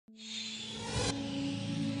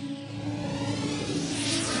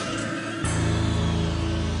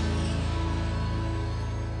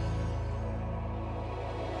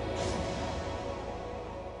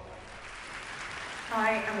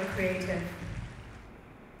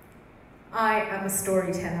I am a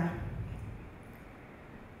storyteller.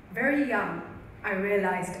 Very young, I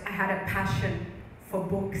realized I had a passion for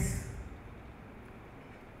books,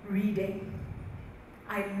 reading.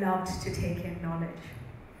 I loved to take in knowledge.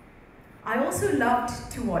 I also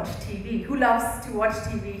loved to watch TV. Who loves to watch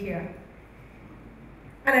TV here?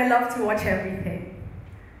 And I love to watch everything.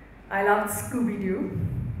 I loved Scooby-Doo.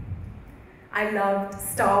 I loved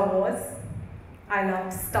Star Wars. I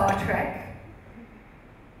loved Star Trek.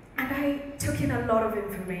 And I took in a lot of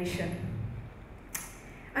information.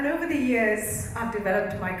 And over the years, I've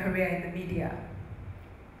developed my career in the media.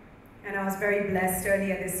 And I was very blessed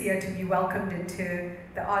earlier this year to be welcomed into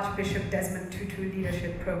the Archbishop Desmond Tutu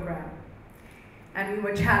Leadership Program. And we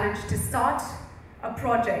were challenged to start a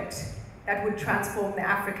project that would transform the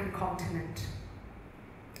African continent.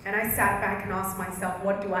 And I sat back and asked myself,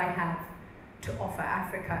 what do I have to offer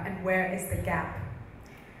Africa and where is the gap?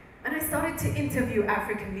 And I started to interview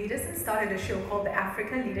African leaders and started a show called the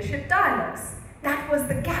Africa Leadership Dialogues. That was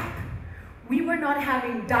the gap. We were not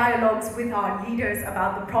having dialogues with our leaders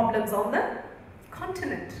about the problems on the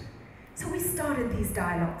continent. So we started these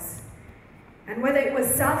dialogues. And whether it was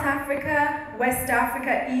South Africa, West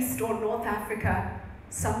Africa, East or North Africa,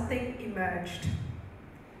 something emerged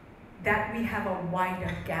that we have a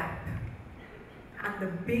wider gap. And the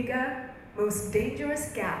bigger, most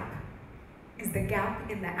dangerous gap is the gap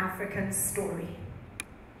in the African story.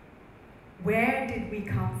 Where did we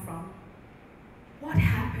come from? What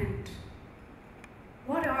happened?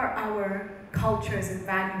 What are our cultures and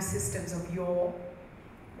value systems of yore?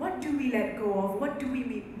 What do we let go of? What do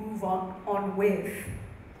we move on with?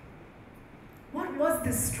 What was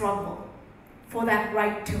the struggle for that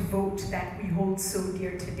right to vote that we hold so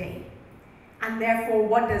dear today? And therefore,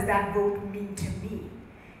 what does that vote mean to me?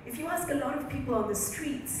 If you ask a lot of people on the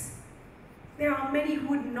streets, there are many who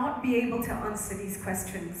would not be able to answer these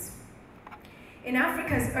questions. In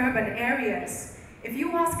Africa's urban areas, if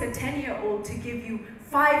you ask a 10-year-old to give you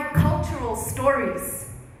 5 cultural stories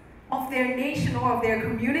of their nation or of their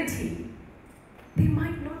community, they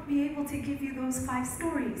might not be able to give you those 5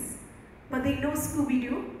 stories. But they know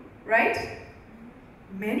Scooby-Doo, right?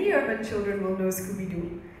 Many urban children will know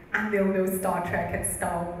Scooby-Doo, and they'll know Star Trek and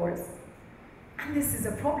Star Wars. And this is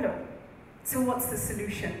a problem. So what's the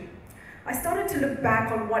solution? I started to look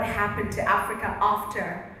back on what happened to Africa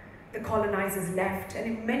after the colonizers left. And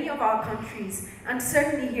in many of our countries, and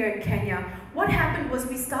certainly here in Kenya, what happened was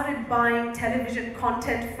we started buying television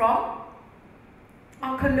content from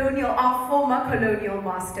our former colonial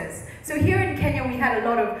masters. So here in Kenya, we had a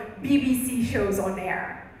lot of BBC shows on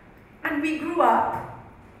air. And we grew up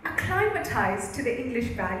acclimatized to the English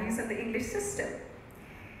values and the English system.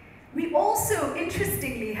 We also,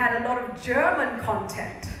 interestingly, had a lot of German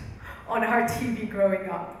content on our TV growing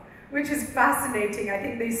up, which is fascinating. I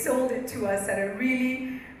think they sold it to us at a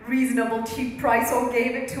really reasonable, cheap price, or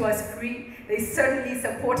gave it to us free. They certainly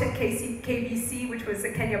supported KBC, which was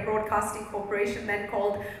the Kenya Broadcasting Corporation, then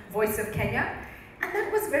called Voice of Kenya. And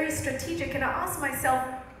that was very strategic. And I asked myself,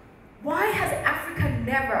 why has Africa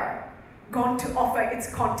never gone to offer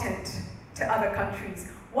its content to other countries?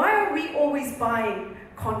 Why are we always buying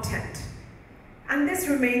content? And this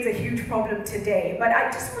remains a huge problem today, but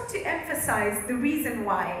I just want to emphasize the reason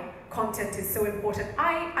why content is so important.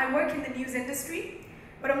 I work in the news industry,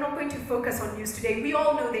 but I'm not going to focus on news today. We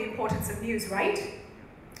all know the importance of news, right?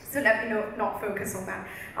 So let me not focus on that.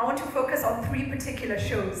 I want to focus on 3 particular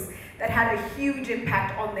shows that had a huge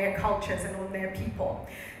impact on their cultures and on their people.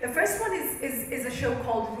 The first one is a show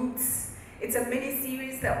called Roots. It's a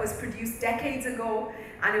mini-series that was produced decades ago,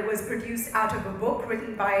 and it was produced out of a book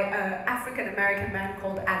written by an African-American man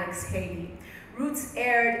called Alex Haley. Roots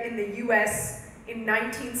aired in the US in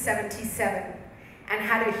 1977 and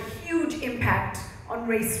had a huge impact on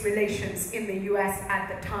race relations in the US at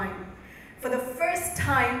the time. For the first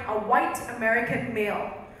time, a white American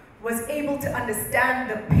male was able to understand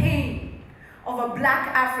the pain of a black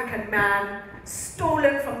African man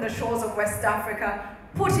stolen from the shores of West Africa,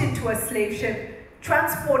 put into a slave ship,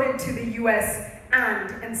 transported to the US,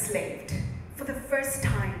 and enslaved for the first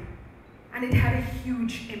time. And it had a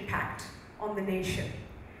huge impact on the nation.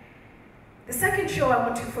 The second show I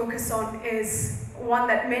want to focus on is one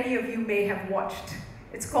that many of you may have watched.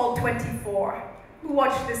 It's called 24. Who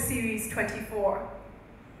watched the series 24?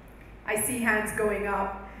 I see hands going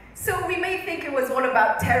up. So we may think it was all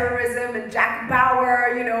about terrorism and Jack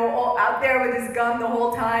Bauer, you know, all out there with his gun the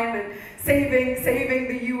whole time and saving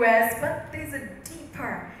the US, but there's a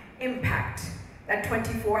deeper impact that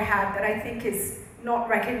 24 had that I think is not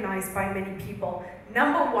recognized by many people.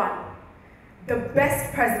 Number one, the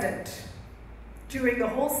best president during the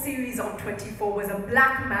whole series on 24 was a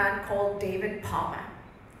black man called David Palmer.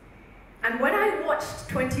 And when I watched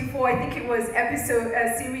 24, I think it was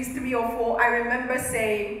series 3 or 4, I remember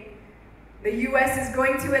saying, the US is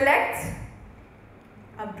going to elect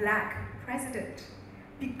a black president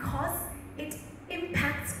because it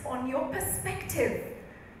impacts on your perspective.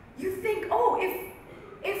 You think, oh,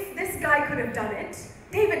 if this guy could have done it,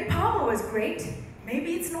 David Palmer was great,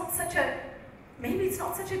 maybe it's not such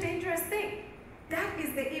a dangerous thing. That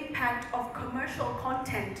is the impact of commercial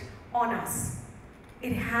content on us.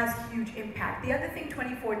 It has huge impact. The other thing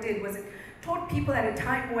 24 did was it taught people at a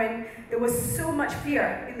time when there was so much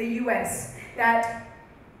fear in the US that,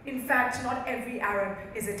 in fact, not every Arab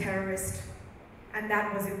is a terrorist. And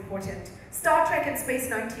that was important. Star Trek and Space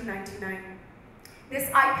 1999. This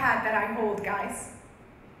iPad that I hold, guys,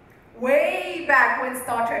 way back when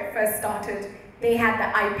Star Trek first started, they had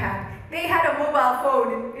the iPad. They had a mobile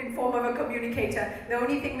phone in form of a communicator. The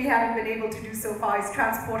only thing we haven't been able to do so far is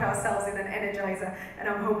transport ourselves in an energizer, and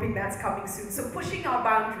I'm hoping that's coming soon. So pushing our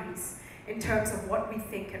boundaries in terms of what we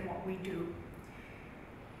think and what we do.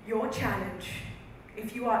 Your challenge,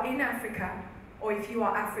 if you are in Africa or if you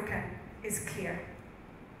are African, is clear.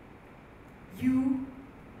 You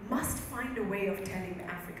must find a way of telling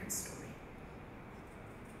the African story.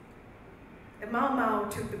 The Mau Mau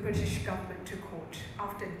took the British government to court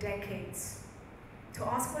after decades to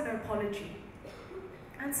ask for an apology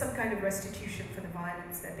and some kind of restitution for the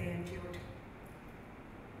violence that they endured.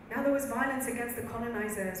 Now there was violence against the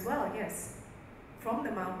colonizer as well, yes, from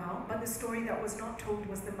the Mau Mau, but the story that was not told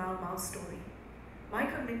was the Mau Mau story. My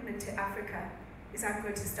commitment to Africa is I'm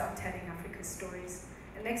going to start telling Africa's stories.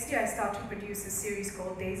 And next year I start to produce a series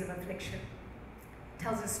called Days of Affliction. It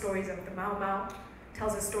tells the stories of the Mau Mau,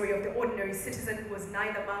 tells a story of the ordinary citizen who was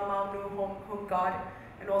neither Mau Mau nor home guard,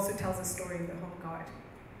 and also tells a story of the home guard.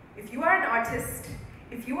 If you are an artist,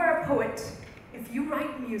 if you are a poet, if you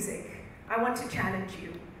write music, I want to challenge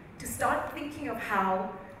you to start thinking of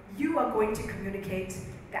how you are going to communicate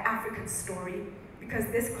the African story, because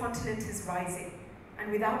this continent is rising, and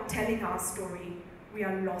without telling our story, we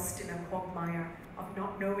are lost in a quagmire of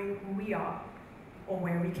not knowing who we are or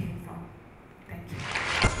where we came from. Thank you.